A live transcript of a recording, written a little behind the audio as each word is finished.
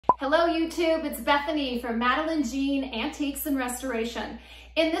Hello YouTube, it's Bethany from Madeline Jean Antiques and Restoration.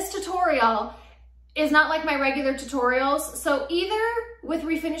 In this tutorial is not like my regular tutorials, so either with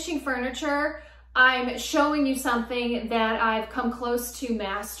refinishing furniture, I'm showing you something that I've come close to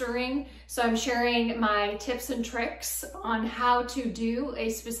mastering. So I'm sharing my tips and tricks on how to do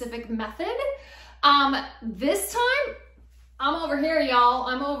a specific method. This time, I'm over here, y'all.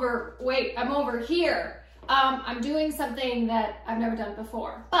 I'm over here. I'm doing something that I've never done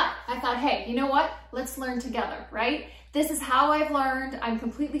before, but I thought, hey, you know what? Let's learn together, right? This is how I've learned. I'm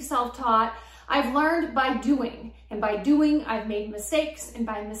completely self-taught. I've learned by doing, and by doing, I've made mistakes, and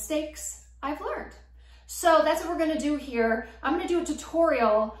by mistakes, I've learned. So that's what we're gonna do here. I'm gonna do a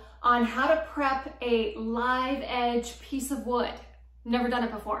tutorial on how to prep a live edge piece of wood. Never done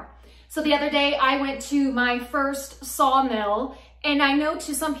it before. So the other day I went to my first sawmill, and I know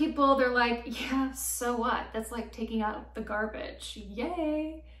to some people they're like, yeah, so what? That's like taking out the garbage,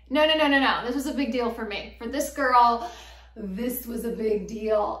 yay. No. This was a big deal for me. For this girl, this was a big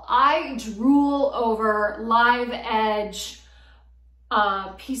deal. I drool over live edge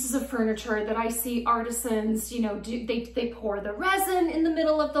pieces of furniture that I see artisans, you know, they pour the resin in the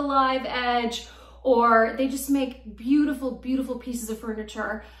middle of the live edge, or they just make beautiful, beautiful pieces of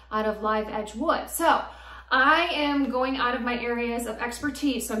furniture out of live edge wood. So I am going out of my areas of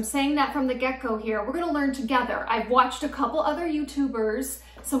expertise. So I'm saying that from the get-go here. We're gonna learn together. I've watched a couple other YouTubers,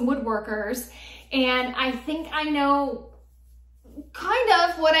 some woodworkers, and I think I know kind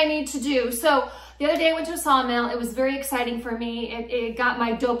of what I need to do. So the other day I went to a sawmill. It was very exciting for me. It got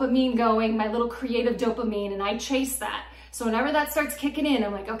my dopamine going, my little creative dopamine, and I chase that. So whenever that starts kicking in,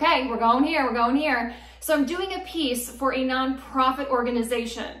 I'm like, okay, we're going here, we're going here. So I'm doing a piece for a nonprofit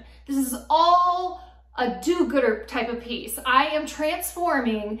organization. This is all a do-gooder type of piece. I am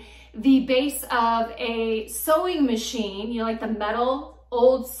transforming the base of a sewing machine, you know, like the metal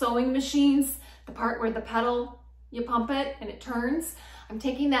old sewing machines, the part where the pedal, you pump it and it turns. I'm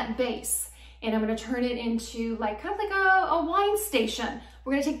taking that base and I'm gonna turn it into like kind of like a wine station.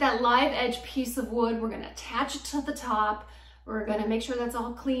 We're gonna take that live edge piece of wood, we're gonna attach it to the top, we're gonna make sure that's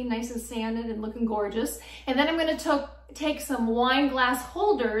all clean, nice and sanded and looking gorgeous. And then I'm gonna take some wine glass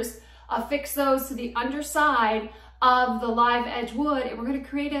holders, affix those to the underside of the live edge wood, and we're gonna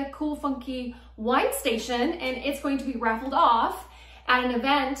create a cool, funky wine station, and it's going to be raffled off at an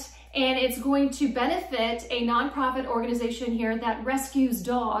event, and it's going to benefit a nonprofit organization here that rescues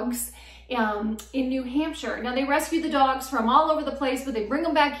dogs in New Hampshire. Now they rescue the dogs from all over the place, but they bring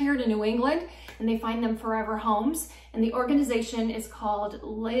them back here to New England and they find them forever homes. And the organization is called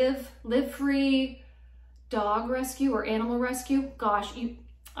Live Free Dog Rescue or Animal Rescue. Gosh,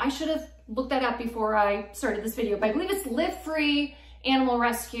 I should have looked that up before I started this video, but I believe it's Live Free Animal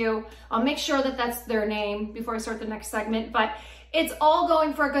Rescue. I'll make sure that that's their name before I start the next segment, but it's all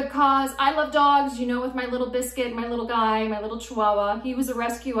going for a good cause. I love dogs, you know, with my little biscuit, my little guy, my little chihuahua. He was a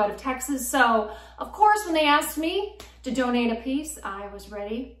rescue out of Texas. So of course, when they asked me to donate a piece, I was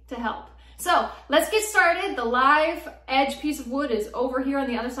ready to help. So let's get started. The live edge piece of wood is over here on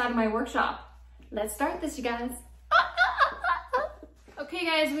the other side of my workshop. Let's start this, you guys. Okay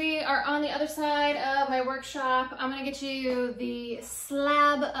guys, we are on the other side of my workshop. I'm gonna get you the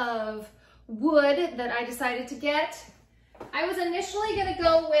slab of wood that I decided to get. I was initially gonna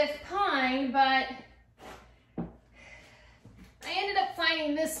go with pine, but I ended up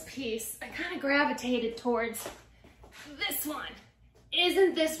finding this piece. I kind of gravitated towards this one.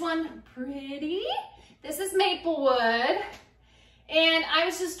 Isn't this one pretty? This is maple wood, and I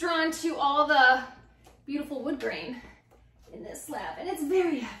was just drawn to all the beautiful wood grain in this slab, and it's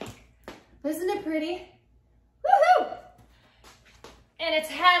very heavy. Isn't it pretty? Woohoo! And it's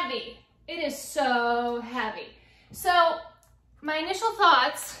heavy. It is so heavy. So my initial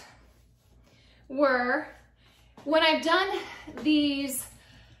thoughts were, when I've done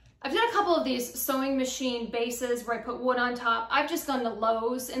a couple of these sewing machine bases where I put wood on top. I've just gone to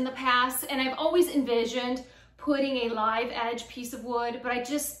Lowe's in the past, and I've always envisioned putting a live edge piece of wood, but I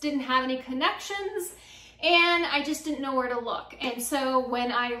just didn't have any connections, and I just didn't know where to look. And so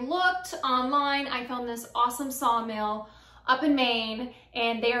when I looked online, I found this awesome sawmill up in Maine,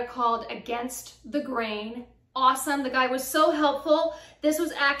 and they are called Against the Grain. Awesome. The guy was so helpful. This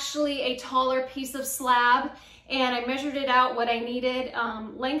was actually a taller piece of slab, and I measured it out what I needed.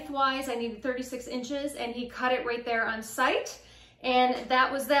 Lengthwise, I needed 36 inches, and he cut it right there on site, and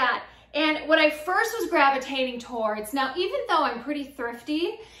that was that. And what I first was gravitating towards, now even though I'm pretty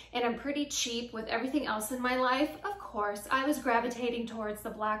thrifty and I'm pretty cheap with everything else in my life, of course, I was gravitating towards the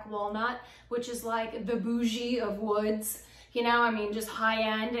black walnut, which is like the bougie of woods. You know, I mean, just high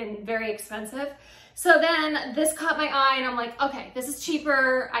end and very expensive. So then this caught my eye and I'm like, okay, this is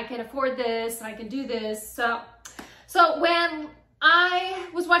cheaper. I can afford this and I can do this. So when I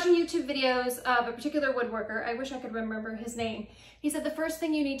was watching YouTube videos of a particular woodworker, I wish I could remember his name. He said the first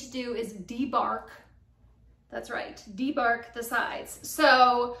thing you need to do is debark. That's right, debark the sides.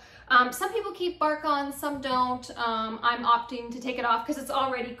 So some people keep bark on, some don't. I'm opting to take it off because it's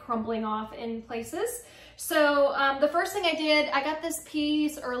already crumbling off in places. So the first thing I did, I got this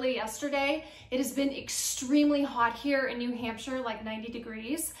piece early yesterday. It has been extremely hot here in New Hampshire, like 90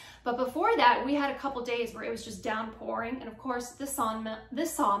 degrees. But before that, we had a couple days where it was just downpouring. And of course, this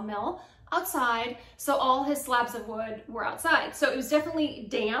sawmill outside, so all his slabs of wood were outside. So it was definitely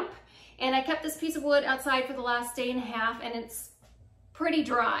damp. And I kept this piece of wood outside for the last day and a half, and it's pretty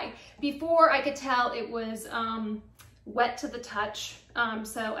dry. Before I could tell it was wet to the touch.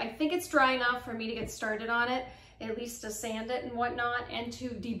 So I think it's dry enough for me to get started on it, at least to sand it and whatnot, and to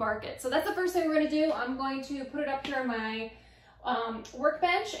debark it. So that's the first thing we're gonna do. I'm going to put it up here on my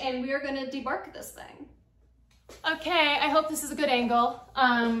workbench, and we are gonna debark this thing. Okay, I hope this is a good angle.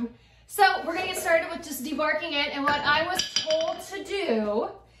 So we're gonna get started with just debarking it, and what I was told to do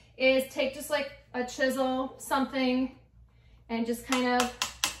is take just like a chisel, something, and just kind of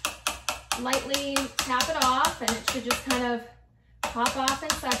lightly tap it off, and it should just kind of pop off in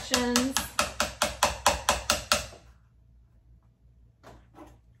sections.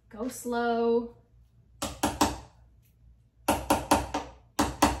 Go slow.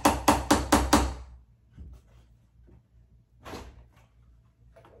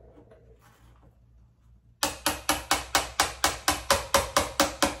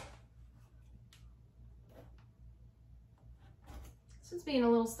 This is being a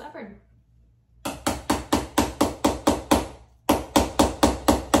little stubborn.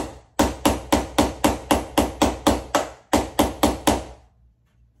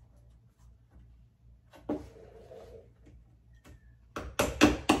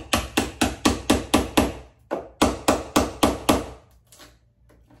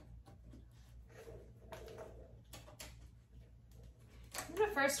 I'm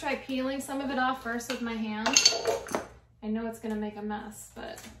gonna first try peeling some of it off first with my hand. I know it's gonna make a mess,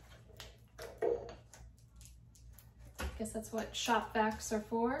 but I guess that's what shop vacs are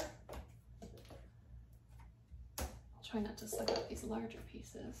for. I'll try not to suck up these larger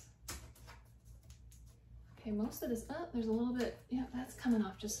pieces. Okay, most of this, oh, there's a little bit, yeah, that's coming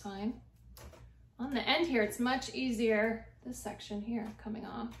off just fine. On the end here, it's much easier. This section here coming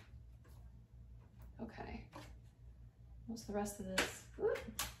off. Okay, what's the rest of this? Ooh,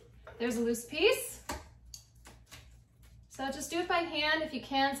 there's a loose piece. So just do it by hand if you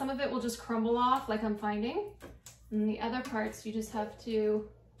can. Some of it will just crumble off like I'm finding. And the other parts you just have to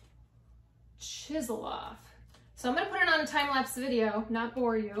chisel off. So I'm gonna put it on a time-lapse video, not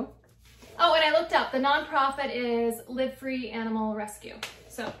bore you. Oh, and I looked up, the nonprofit is Live Free Animal Rescue.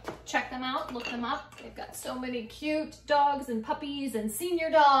 So check them out, look them up. They've got so many cute dogs and puppies and senior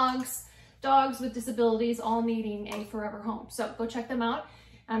dogs, dogs with disabilities all needing a forever home. So go check them out.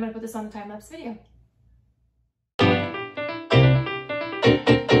 I'm gonna put this on the time-lapse video.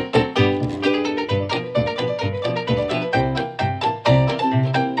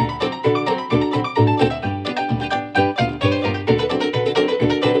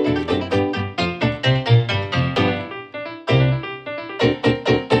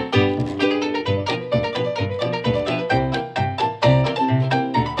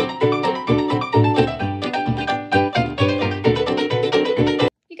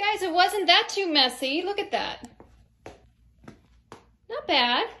 Messy. Look at that. Not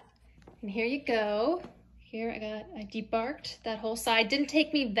bad. And here you go. Here I debarked that whole side. Didn't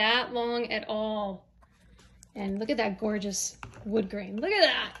take me that long at all. And look at that gorgeous wood grain. Look at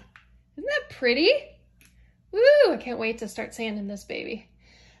that. Isn't that pretty? Woo! I can't wait to start sanding this baby.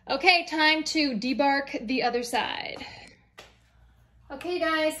 Okay, time to debark the other side. Okay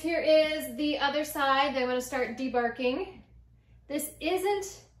guys, here is the other side that I'm going to start debarking. This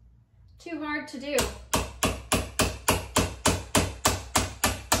isn't too hard to do.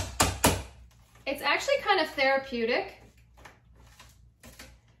 It's actually kind of therapeutic.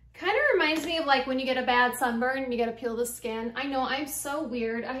 Kind of reminds me of like when you get a bad sunburn and you gotta peel the skin. I know, I'm so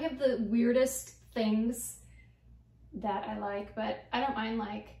weird. I have the weirdest things that I like, but I don't mind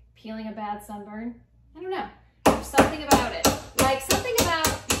like peeling a bad sunburn. I don't know. There's something about it. Like something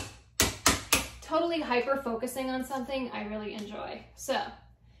about totally hyper focusing on something I really enjoy. So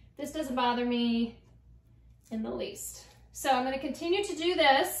this doesn't bother me in the least. So I'm going to continue to do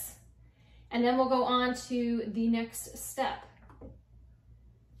this, and then we'll go on to the next step.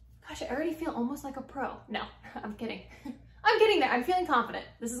 Gosh, I already feel almost like a pro. No, I'm kidding. I'm getting there. I'm feeling confident.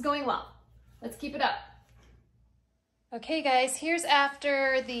 This is going well. Let's keep it up. Okay guys, here's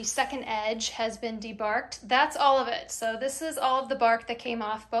after the second edge has been debarked. That's all of it. So this is all of the bark that came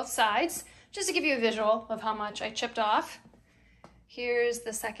off both sides, just to give you a visual of how much I chipped off. Here's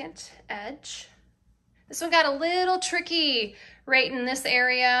the second edge. This one got a little tricky right in this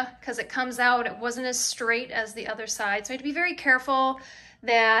area because it comes out, it wasn't as straight as the other side. So I had to be very careful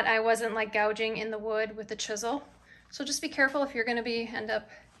that I wasn't like gouging in the wood with the chisel. So just be careful if you're gonna end up,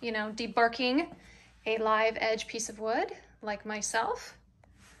 you know, debarking a live edge piece of wood like myself.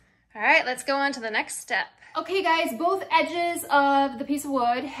 All right, let's go on to the next step. Okay guys, both edges of the piece of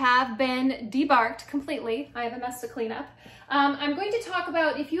wood have been debarked completely. I have a mess to clean up. I'm going to talk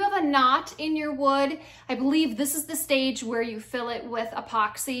about if you have a knot in your wood, I believe this is the stage where you fill it with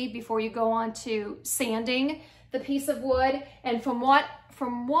epoxy before you go on to sanding the piece of wood. And from what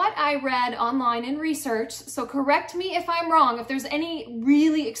I read online in research, so correct me if I'm wrong, if there's any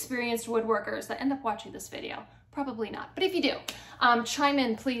really experienced woodworkers that end up watching this video, probably not, but if you do, chime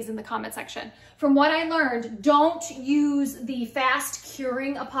in please in the comment section. From what I learned, don't use the fast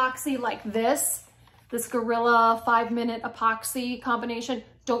curing epoxy like this Gorilla 5-minute epoxy combination.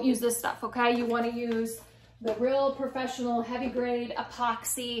 Don't use this stuff, okay? You wanna use the real professional heavy grade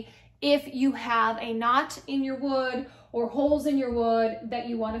epoxy if you have a knot in your wood or holes in your wood that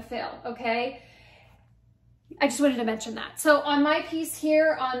you want to fill, okay? I just wanted to mention that. So on my piece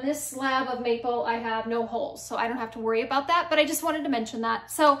here, on this slab of maple, I have no holes, so I don't have to worry about that, but I just wanted to mention that.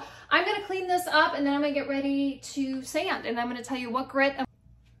 So I'm gonna clean this up and then I'm gonna get ready to sand, and I'm gonna tell you what grit.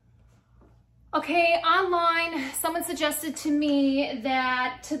 Okay, online, someone suggested to me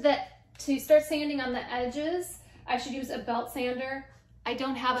that to start sanding on the edges, I should use a belt sander. I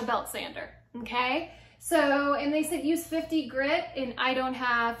don't have a belt sander, okay? So, and they said use 50 grit, and I don't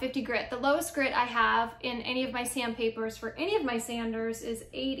have 50 grit. The lowest grit I have in any of my sandpapers for any of my sanders is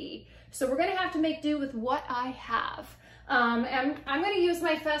 80. So we're gonna have to make do with what I have. And I'm gonna use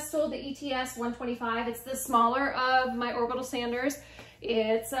my Festool, the ETS 125. It's the smaller of my orbital sanders.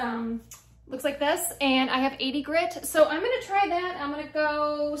 It's, looks like this, and I have 80 grit. So I'm gonna try that. I'm gonna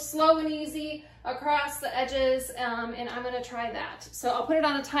go slow and easy across the edges, and I'm gonna try that. So I'll put it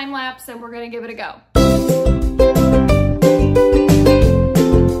on a time lapse and we're gonna give it a go.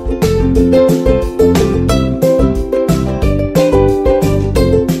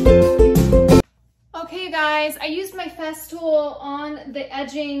 Okay guys, I used my Festool on the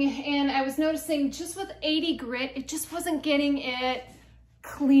edging and I was noticing just with 80 grit, it just wasn't getting it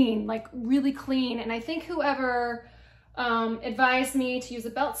clean, like really clean. And I think whoever advised me to use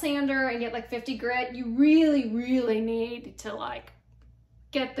a belt sander and get like 50 grit, you really need to like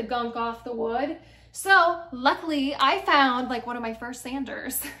get the gunk off the wood. So luckily I found like one of my first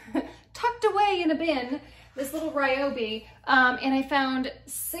sanders tucked away in a bin, this little Ryobi, and I found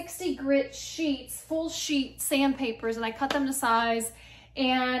 60 grit sheets, full sheet sandpapers, and I cut them to size.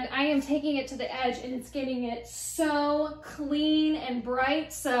 And I am taking it to the edge and it's getting it so clean and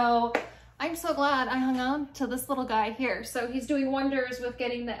bright. So I'm so glad I hung on to this little guy here. So he's doing wonders with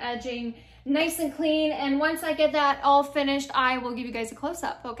getting the edging nice and clean. And once I get that all finished, I will give you guys a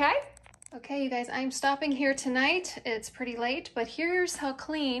close-up, okay? Okay, you guys, I'm stopping here tonight. It's pretty late, but here's how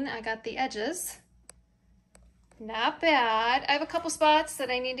clean I got the edges. Not bad. I have a couple spots that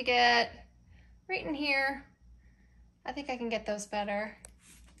I need to get right in here. I think I can get those better.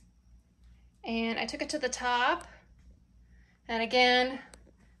 And I took it to the top. And again,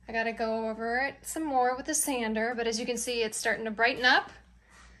 I gotta go over it some more with the sander, but as you can see, it's starting to brighten up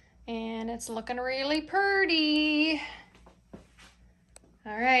and it's looking really pretty.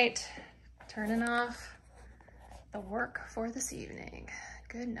 All right, turning off the work for this evening.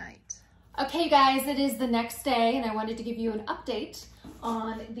 Good night. Okay guys, it is the next day and I wanted to give you an update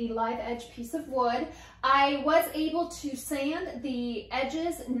on the live edge piece of wood. I was able to sand the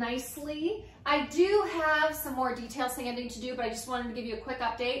edges nicely. I do have some more detail sanding to do, but I just wanted to give you a quick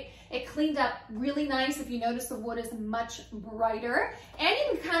update. It cleaned up really nice. If you notice, the wood is much brighter, and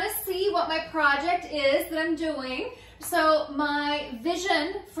you can kind of see what my project is that I'm doing. So my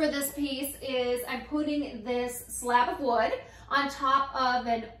vision for this piece is I'm putting this slab of wood on top of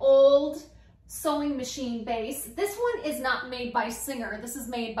an old sewing machine base. This one is not made by Singer. This is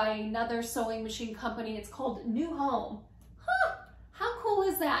made by another sewing machine company. It's called New Home. Huh, how cool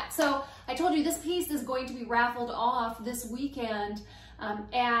is that? So I told you this piece is going to be raffled off this weekend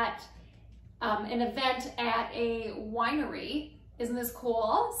at an event at a winery. Isn't this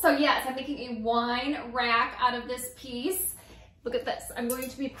cool? So yes, I'm making a wine rack out of this piece. Look at this. I'm going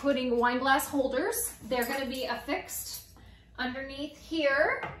to be putting wine glass holders. They're going to be affixed underneath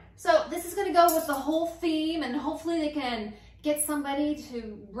here. So this is going to go with the whole theme, and hopefully they can get somebody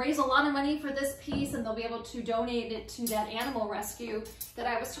to raise a lot of money for this piece and they'll be able to donate it to that animal rescue that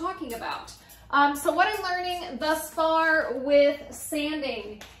I was talking about. So what I'm learning thus far with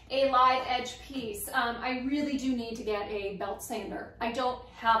sanding a live edge piece, I really do need to get a belt sander. I don't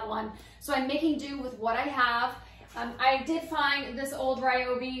have one, so I'm making do with what I have. I did find this old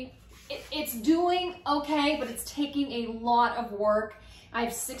Ryobi. It's doing okay, but it's taking a lot of work. I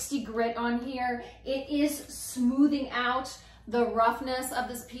have 60 grit on here. It is smoothing out the roughness of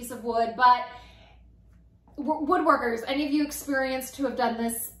this piece of wood, but woodworkers, any of you experienced who have done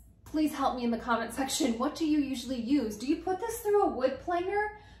this, please help me in the comment section. What do you usually use? Do you put this through a wood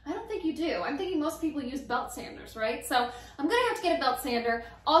planer? I don't think you do. I'm thinking most people use belt sanders, right? So I'm gonna have to get a belt sander.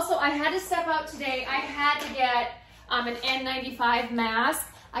 Also, I had to step out today. I had to get an N95 mask.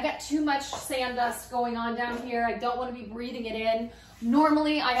 I got too much sand dust going on down here. I don't want to be breathing it in.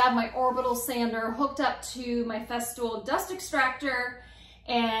 Normally, I have my orbital sander hooked up to my Festool dust extractor,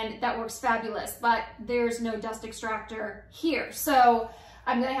 and that works fabulous, but there's no dust extractor here. So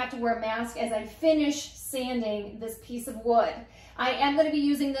I'm gonna have to wear a mask as I finish sanding this piece of wood. I am gonna be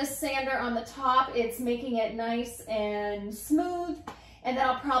using this sander on the top. It's making it nice and smooth, and then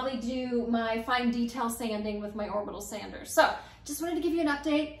I'll probably do my fine detail sanding with my orbital sander. So just wanted to give you an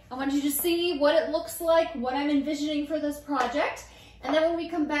update. I wanted you to see what it looks like, what I'm envisioning for this project. And then when we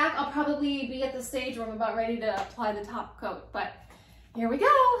come back, I'll probably be at the stage where I'm about ready to apply the top coat. But here we go.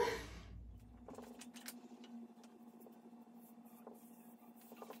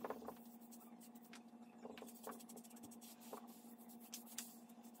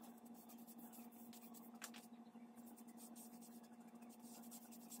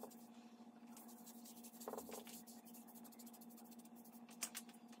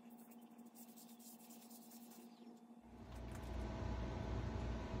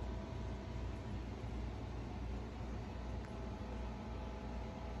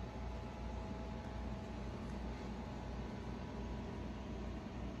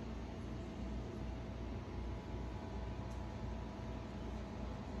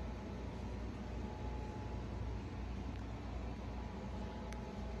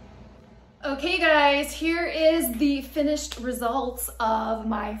 Okay guys, here is the finished results of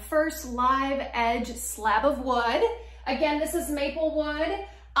my first live edge slab of wood. Again, this is maple wood.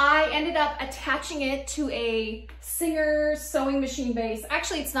 I ended up attaching it to a Singer sewing machine base.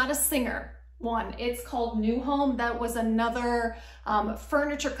 Actually, it's not a Singer one. It's called New Home. That was another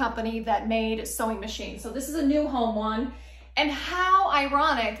furniture company that made sewing machines. So this is a New Home one. And how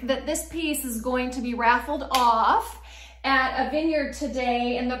ironic that this piece is going to be raffled off at a vineyard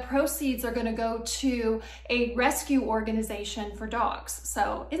today, and the proceeds are gonna go to a rescue organization for dogs.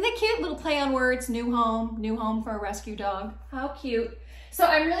 So isn't it cute? Little play on words, new home for a rescue dog. How cute. So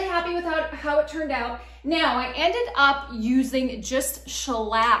I'm really happy with how it turned out. Now, I ended up using just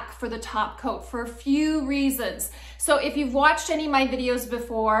shellac for the top coat for a few reasons. So if you've watched any of my videos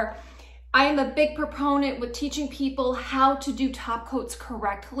before, I am a big proponent with teaching people how to do top coats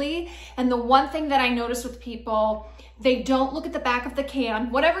correctly. And the one thing that I notice with people, they don't look at the back of the can,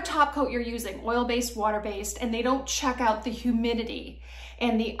 whatever top coat you're using, oil-based, water-based, and they don't check out the humidity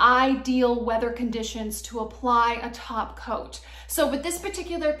and the ideal weather conditions to apply a top coat. So with this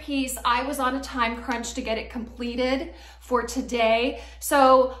particular piece, I was on a time crunch to get it completed for today.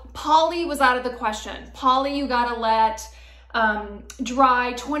 So poly was out of the question. Poly, you gotta let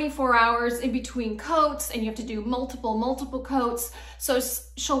dry 24 hours in between coats, and you have to do multiple coats. So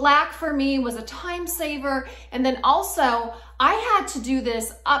shellac for me was a time saver. And then also I had to do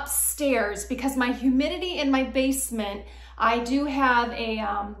this upstairs because my humidity in my basement, I do have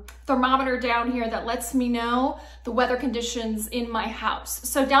a thermometer down here that lets me know the weather conditions in my house.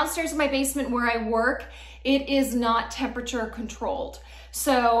 So downstairs in my basement where I work, it is not temperature controlled.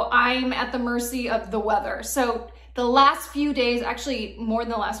 So I'm at the mercy of the weather. So the last few days, actually more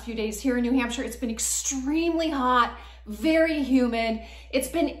than the last few days here in New Hampshire, it's been extremely hot, very humid. It's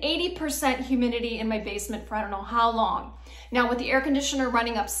been 80% humidity in my basement for I don't know how long. Now with the air conditioner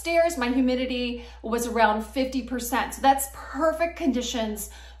running upstairs, my humidity was around 50%. So that's perfect conditions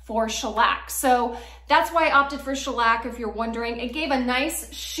for shellac. So that's why I opted for shellac, if you're wondering. It gave a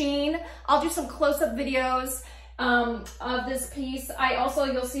nice sheen. I'll do some close-up videos of this piece.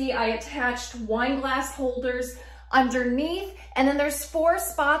 You'll see I attached wine glass holders underneath, and then there's 4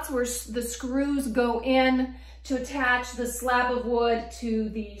 spots where the screws go in to attach the slab of wood to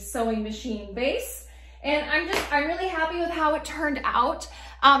the sewing machine base. And I'm really happy with how it turned out.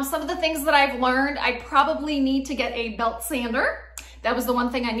 Some of the things that I've learned, I probably need to get a belt sander. That was the one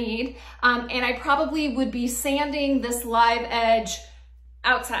thing I need. And I probably would be sanding this live edge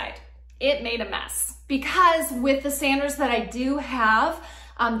outside. it made a mess because with the sanders that I do have,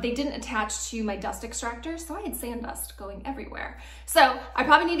 they didn't attach to my dust extractor, so I had sand dust going everywhere. So I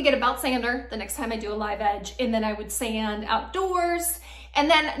probably need to get a belt sander the next time I do a live edge, and then I would sand outdoors. And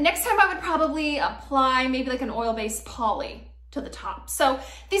then next time I would probably apply maybe like an oil-based poly to the top. So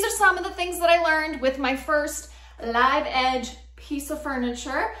these are some of the things that I learned with my first live edge piece of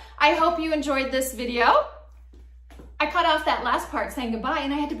furniture. I hope you enjoyed this video. I cut off that last part saying goodbye,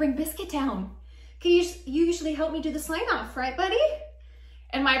 and I had to bring Biscuit down. You usually help me do the sign off, right, buddy?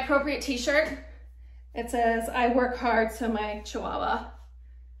 And my appropriate t-shirt, it says, I work hard so my Chihuahua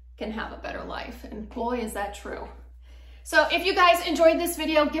can have a better life. And boy, is that true. So if you guys enjoyed this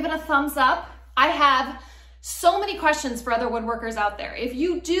video, give it a thumbs up. I have so many questions for other woodworkers out there. If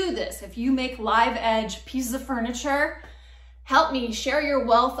you do this, if you make live edge pieces of furniture, help me share your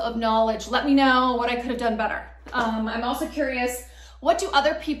wealth of knowledge. Let me know what I could have done better. I'm also curious, what do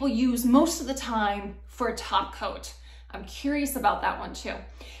other people use most of the time for a top coat? I'm curious about that one too.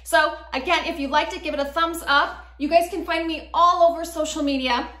 So again, if you liked it, give it a thumbs up. You guys can find me all over social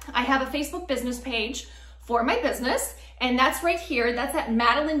media. I have a Facebook business page for my business, and that's right here. That's at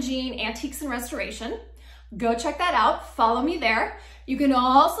Madeline Jean Antiques and Restoration. Go check that out. Follow me there. You can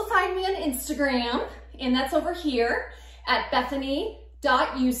also find me on Instagram, and that's over here at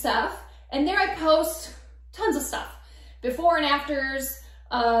Bethany.Youssef. And there I post tons of stuff. Before and afters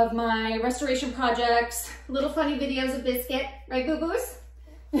of my restoration projects, little funny videos of Biscuit, right, boo-boos?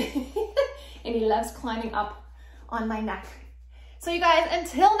 And he loves climbing up on my neck. So you guys,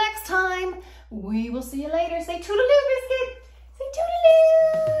 until next time, we will see you later. Say toodaloo, Biscuit.